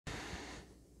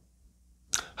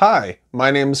Hi,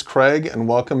 my name is Craig and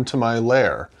welcome to my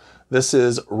lair. This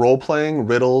is role-playing,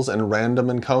 riddles, and random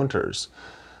encounters.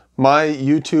 My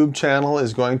YouTube channel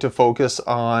is going to focus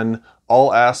on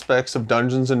all aspects of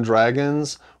Dungeons and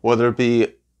Dragons, whether it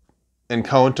be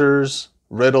encounters,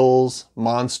 riddles,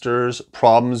 monsters,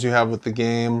 problems you have with the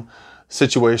game,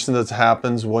 situations that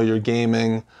happens while you're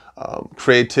gaming,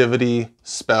 creativity,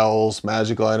 spells,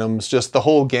 magical items, just the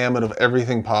whole gamut of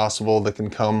everything possible that can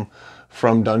come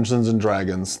from Dungeons and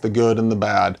Dragons, the good and the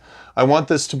bad. I want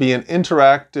this to be an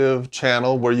interactive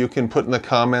channel where you can put in the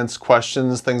comments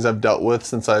questions, things I've dealt with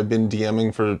since I've been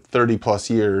DMing for 30 plus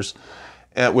years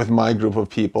with my group of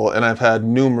people, and I've had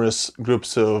numerous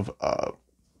groups of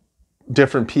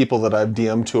different people that I've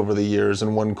DM'd to over the years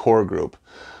in one core group.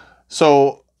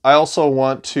 So I also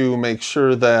want to make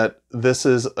sure that this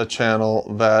is a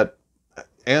channel that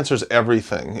answers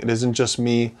everything. It isn't just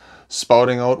me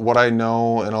spouting out what I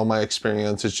know and all my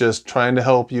experience. It's just trying to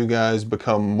help you guys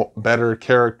become better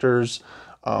characters,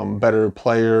 better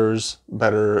players,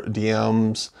 better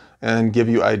DMs, and give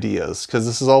you ideas, because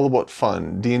this is all about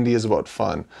fun. D&D is about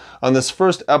fun. On this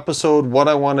first episode, what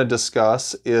I want to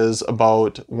discuss is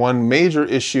about one major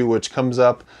issue which comes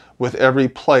up with every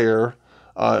player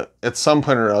at some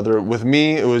point or other. With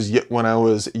me, it was when I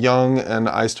was young and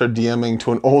I started DMing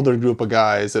to an older group of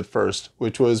guys at first,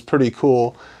 which was pretty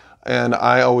cool. And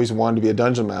I always wanted to be a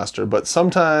dungeon master, but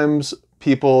sometimes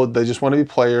people, they just want to be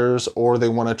players or they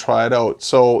want to try it out.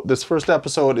 So this first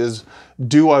episode is,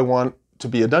 do I want to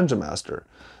be a dungeon master?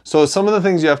 So some of the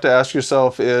things you have to ask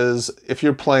yourself is, if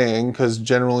you're playing, because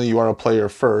generally you are a player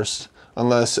first,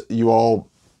 unless you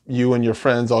and your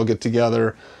friends all get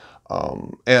together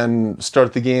and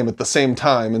start the game at the same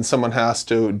time, and someone has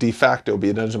to de facto be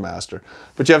a dungeon master.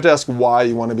 But you have to ask why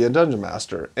you want to be a dungeon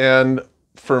master. And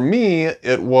for me,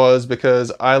 it was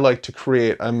because I like to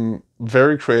create. I'm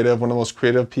very creative, one of the most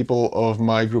creative people of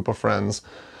my group of friends.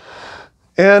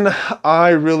 And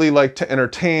I really like to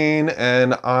entertain,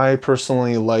 and I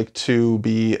personally like to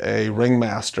be a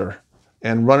ringmaster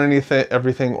and run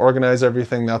everything, organize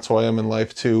everything. That's why I'm in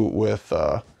life too, with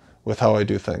how I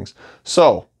do things.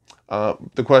 So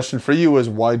the question for you is,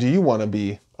 why do you want to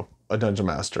be a dungeon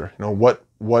master? You know,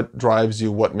 what drives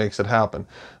you? What makes it happen?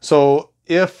 So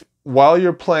if while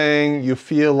you're playing, you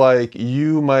feel like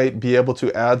you might be able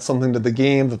to add something to the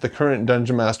game that the current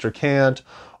dungeon master can't,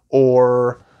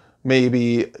 or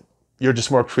maybe you're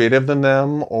just more creative than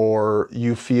them, or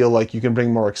you feel like you can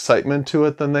bring more excitement to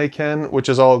it than they can, which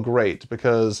is all great,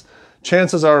 because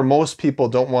chances are most people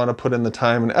don't want to put in the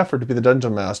time and effort to be the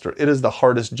dungeon master. It is the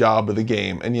hardest job of the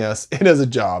game. And yes, it is a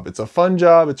job. It's a fun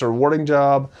job. It's a rewarding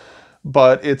job,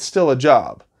 but it's still a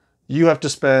job. You have to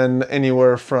spend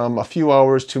anywhere from a few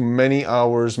hours to many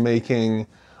hours making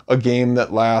a game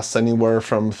that lasts anywhere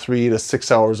from 3 to 6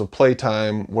 hours of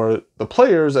playtime, where the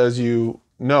players, as you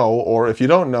know, or if you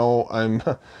don't know,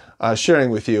 I'm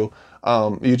sharing with you,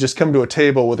 you just come to a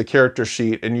table with a character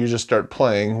sheet and you just start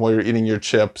playing while you're eating your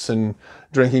chips and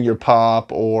drinking your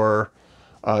pop, or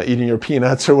eating your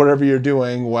peanuts, or whatever you're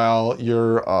doing while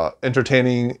you're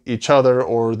entertaining each other,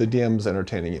 or the DM's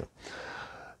entertaining you.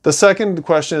 The second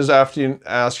question is, after you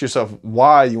ask yourself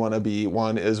why you want to be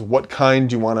one, is what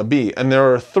kind you want to be. And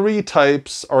there are 3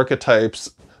 types, archetypes,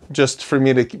 just for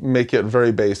me to make it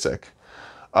very basic.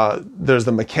 There's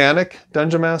the mechanic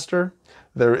dungeon master,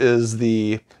 there is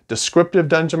the descriptive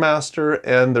dungeon master,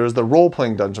 and there's the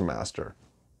role-playing dungeon master.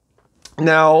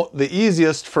 Now, the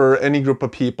easiest for any group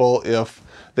of people, if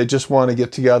they just want to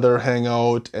get together, hang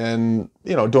out, and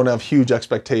don't have huge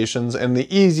expectations, and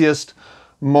the easiest,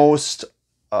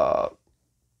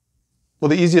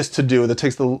 the easiest to do, that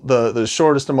takes the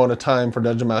shortest amount of time for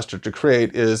Dungeon Master to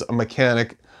create, is a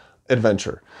mechanic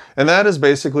adventure. And that is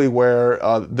basically where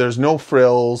there's no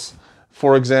frills.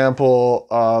 For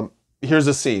example, here's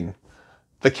a scene.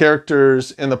 The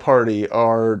characters in the party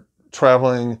are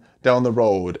traveling down the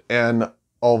road, and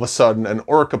all of a sudden an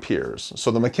orc appears. So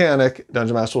the mechanic,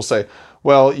 Dungeon Master, will say,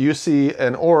 well, you see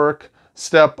an orc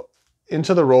step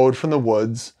into the road from the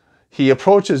woods. He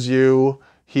approaches you.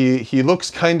 He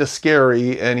looks kind of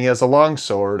scary, and he has a long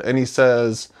sword, and he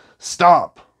says,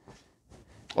 stop.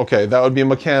 Okay, that would be a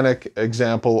mechanic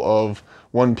example of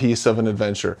one piece of an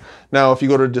adventure. Now, if you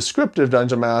go to descriptive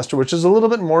Dungeon Master, which is a little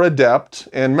bit more adept,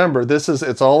 and remember,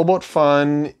 it's all about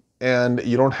fun, and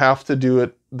you don't have to do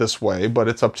it this way, but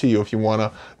it's up to you if you want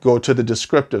to go to the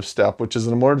descriptive step, which is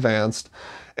the more advanced.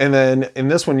 And then in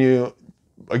this one,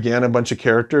 again, a bunch of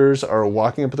characters are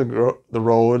walking up the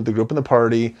road, the group in the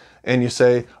party, and you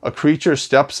say, a creature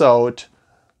steps out.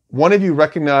 One of you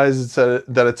recognizes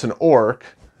that it's an orc,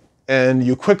 and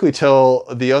you quickly tell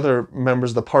the other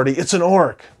members of the party it's an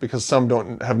orc, because some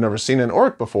have never seen an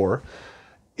orc before.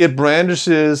 It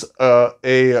brandishes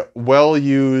a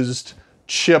well-used,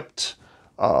 chipped,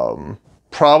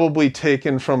 probably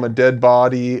taken from a dead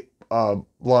body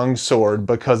longsword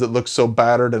because it looks so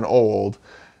battered and old,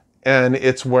 and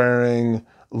it's wearing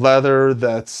leather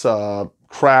that's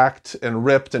cracked and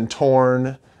ripped and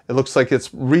torn. It looks like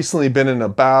it's recently been in a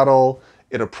battle.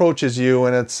 It approaches you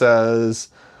and it says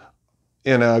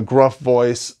in a gruff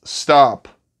voice, "Stop.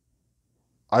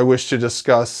 I wish to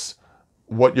discuss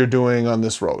what you're doing on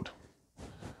this road."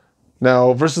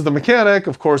 Now, versus the mechanic,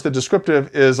 of course, the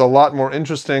descriptive is a lot more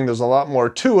interesting. There's a lot more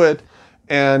to it.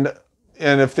 And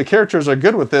if the characters are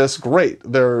good with this, great.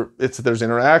 There's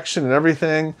interaction and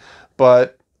everything.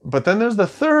 But then there's the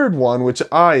third one, which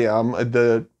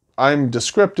I'm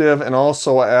descriptive, and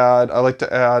also I like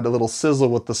to add a little sizzle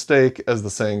with the steak, as the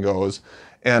saying goes.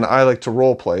 And I like to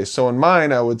role play. So in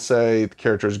mine, I would say the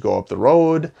characters go up the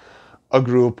road.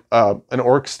 An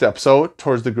orc steps out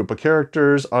towards the group of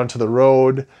characters onto the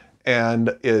road,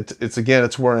 and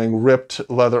it's wearing ripped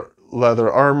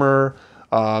leather armor.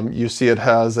 You see it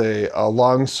has a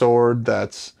long sword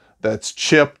that's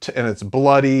chipped and it's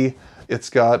bloody.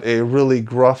 It's got a really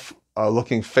gruff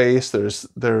looking face. There's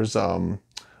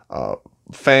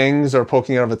fangs are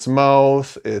poking out of its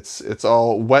mouth. It's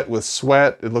all wet with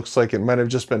sweat. It looks like it might have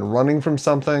just been running from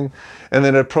something. And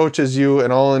then it approaches you,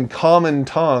 and all in common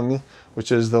tongue,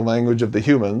 which is the language of the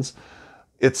humans,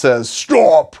 it says,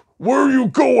 "Stop! Where are you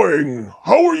going?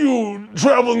 How are you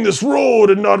traveling this road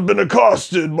and not been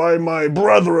accosted by my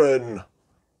brethren?"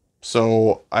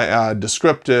 So I add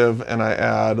descriptive, and I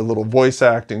add a little voice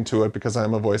acting to it because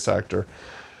I'm a voice actor.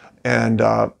 And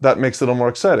that makes it a little more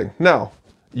exciting. Now,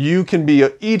 you can be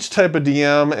each type of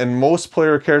DM, and most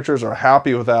player characters are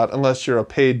happy with that, unless you're a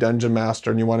paid dungeon master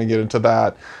and you want to get into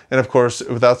that. And of course,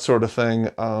 with that sort of thing,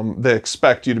 they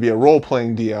expect you to be a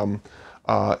role-playing DM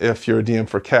if you're a DM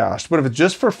for cash. But if it's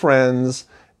just for friends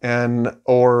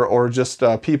or just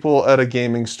people at a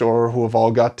gaming store who have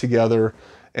all got together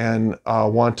and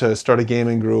want to start a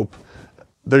gaming group,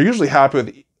 they're usually happy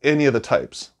with any of the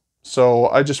types. So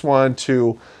I just wanted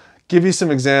to give you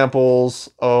some examples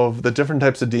of the different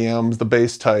types of DMs, the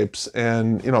base types,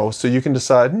 and so you can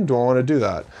decide, do I want to do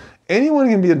that? Anyone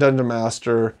can be a dungeon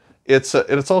master. It's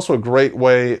also a great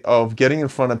way of getting in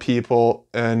front of people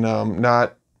and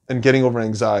getting over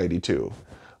anxiety too.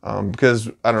 Because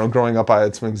I don't know, growing up I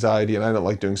had some anxiety and I didn't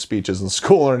like doing speeches in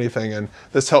school or anything, and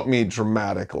this helped me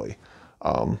dramatically.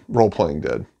 Role playing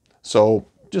did. So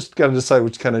just got to decide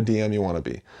which kind of DM you want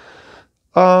to be.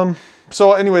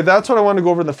 So anyway, that's what I wanted to go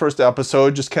over in the first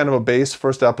episode, just kind of a base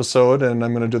first episode, and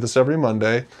I'm going to do this every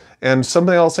Monday. And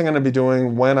something else I'm going to be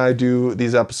doing when I do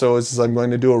these episodes is I'm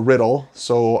going to do a riddle.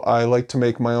 So I like to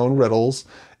make my own riddles,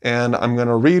 and I'm going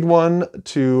to read one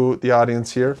to the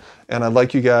audience here, and I'd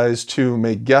like you guys to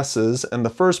make guesses, and the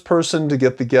first person to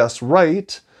get the guess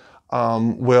right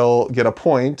will get a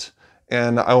point,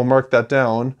 and I will mark that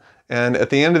down. And at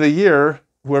the end of the year,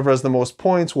 whoever has the most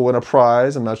points will win a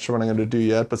prize. I'm not sure what I'm going to do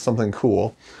yet, but something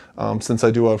cool, since I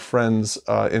do have friends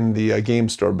in the game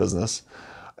store business,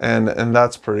 and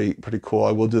that's pretty cool.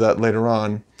 I will do that later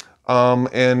on.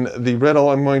 And the riddle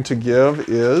I'm going to give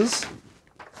is: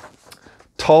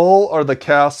 tall are the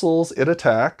castles it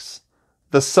attacks.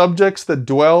 The subjects that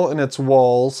dwell in its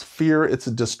walls fear its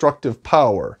destructive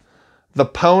power. The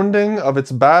pounding of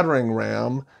its battering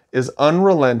ram is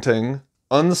unrelenting,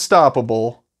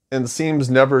 unstoppable, and seems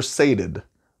never sated.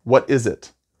 What is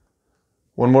it?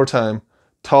 One more time.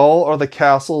 Tall are the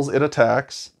castles it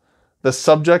attacks. The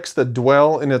subjects that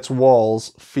dwell in its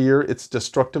walls fear its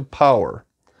destructive power.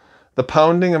 The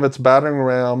pounding of its battering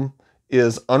ram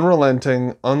is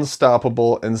unrelenting,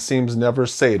 unstoppable, and seems never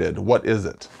sated. What is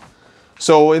it?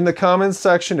 So in the comments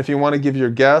section, if you want to give your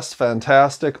guess,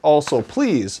 fantastic. Also,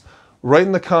 please write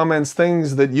in the comments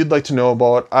things that you'd like to know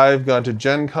about. I've gone to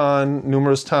Gen Con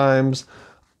numerous times.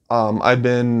 I've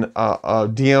been a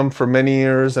DM for many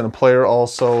years and a player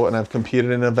also, and I've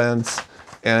competed in events,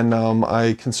 and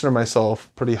I consider myself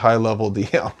pretty high-level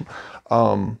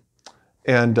DM.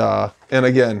 And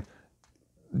again,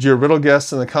 do your riddle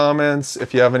guess in the comments.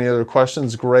 If you have any other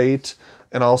questions, great.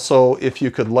 And also, if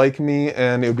you could like me,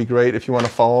 and it would be great if you want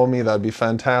to follow me, that'd be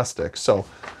fantastic. So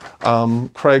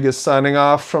Craig is signing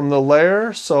off from the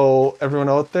lair. So everyone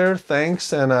out there,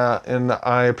 thanks, and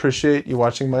I appreciate you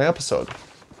watching my episode.